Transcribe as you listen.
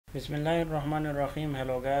Bismillahirrahmanirrahim.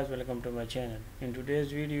 Hello guys, welcome to my channel. In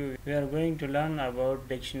today's video we are going to learn about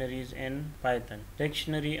dictionaries in Python.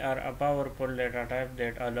 Dictionary are a powerful data type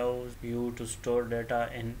that allows you to store data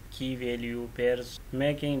in key value pairs,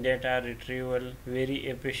 making data retrieval very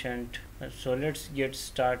efficient. So let's get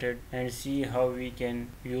started and see how we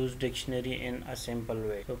can use dictionary in a simple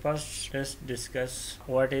way. So first let's discuss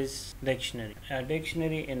what is dictionary. A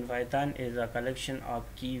dictionary in Python is a collection of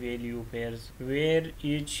key value pairs where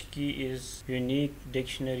each key is unique.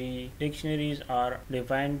 Dictionaries are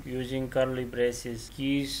defined using curly braces.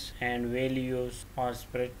 Keys and values are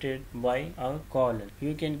separated by a colon.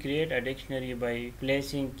 You can create a dictionary by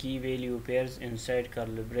placing key value pairs inside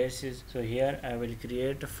curly braces. So here I will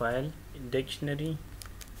create a file dictionary.py,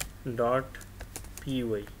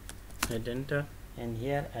 hit enter, and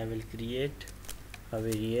here I will create a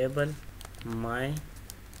variable my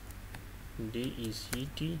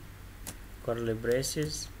dect curly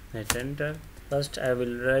braces, hit enter. First I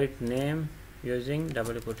will write name using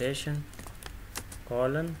double quotation,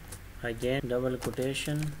 colon, again double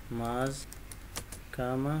quotation, Maz,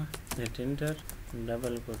 comma, hit enter,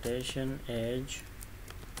 double quotation, age,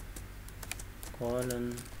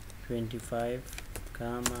 colon, 25,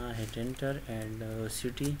 comma, hit enter, and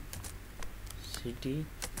city,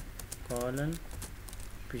 colon,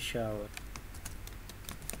 Peshawar.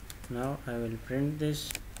 Now I will print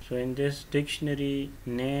this. So in this dictionary,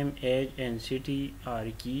 name, age and city are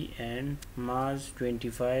key, and Maz,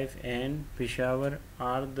 25 and Peshawar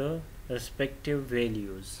are the respective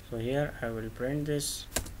values. So here I will print this,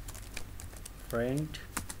 print,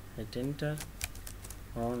 hit enter,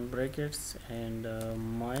 on brackets, and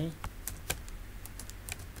my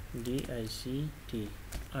dict,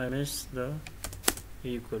 I missed the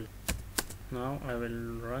equal. Now I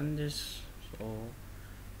will run this. So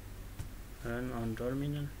run on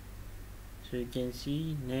terminal. So you can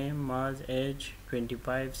see name, Maz, age,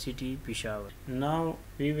 25, city, Peshawar. Now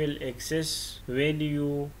we will access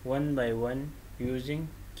value one by one using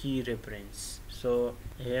key reference. So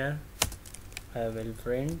here I will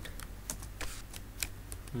print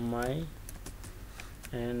my,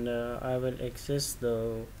 and I will access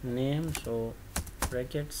the name, so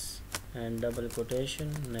brackets and double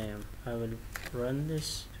quotation, name. I will run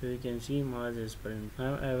this. So you can see Maz is print.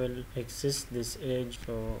 Now I will access this age,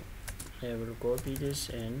 so I will copy this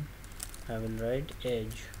and I will write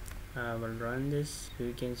age. I will run this. So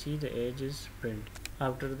you can see the age is print.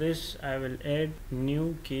 After this I will add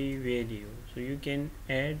new key value. So you can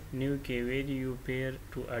add new key value pair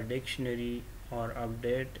to a dictionary or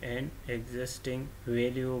update an existing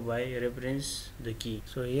value by reference the key.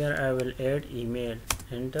 So here I will add email,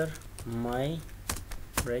 enter, my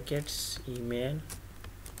brackets email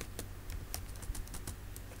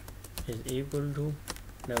is equal to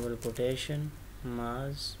double quotation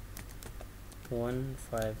Maz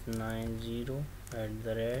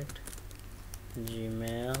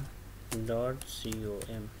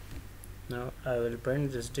 1590@gmail.com. Now I will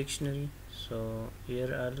print this dictionary. So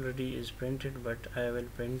here already is printed, but I will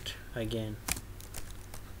print again,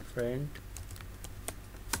 print,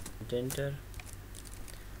 enter,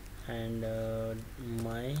 and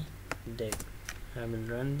my deck. I will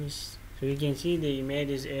run this. So you can see the image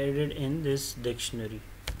is added in this dictionary.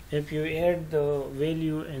 If you add the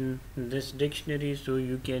value in this dictionary, so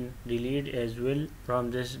you can delete as well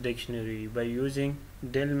from this dictionary by using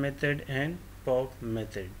del method and pop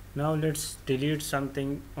method. Now let's delete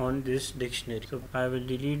something on this dictionary. So I will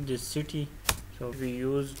delete this city. So we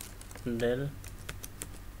use del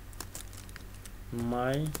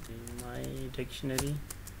my dictionary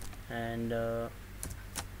and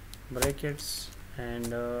brackets,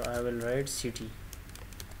 and I will write city.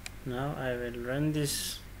 Now I will run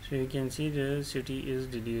this. So you can see the city is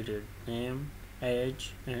deleted, name,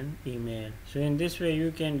 age and email. So in this way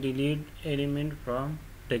you can delete element from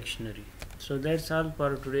dictionary. So that's all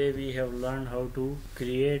for today. We have learned how to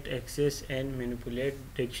create, access and manipulate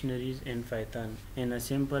dictionaries in Python in a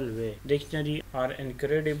simple way. Dictionaries are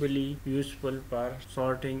incredibly useful for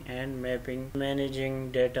sorting and mapping,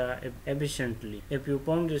 managing data efficiently. If you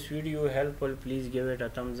found this video helpful, please give it a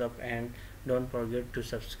thumbs up and don't forget to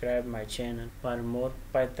subscribe my channel for more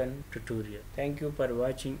Python tutorial. Thank you for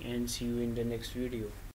watching and see you in the next video.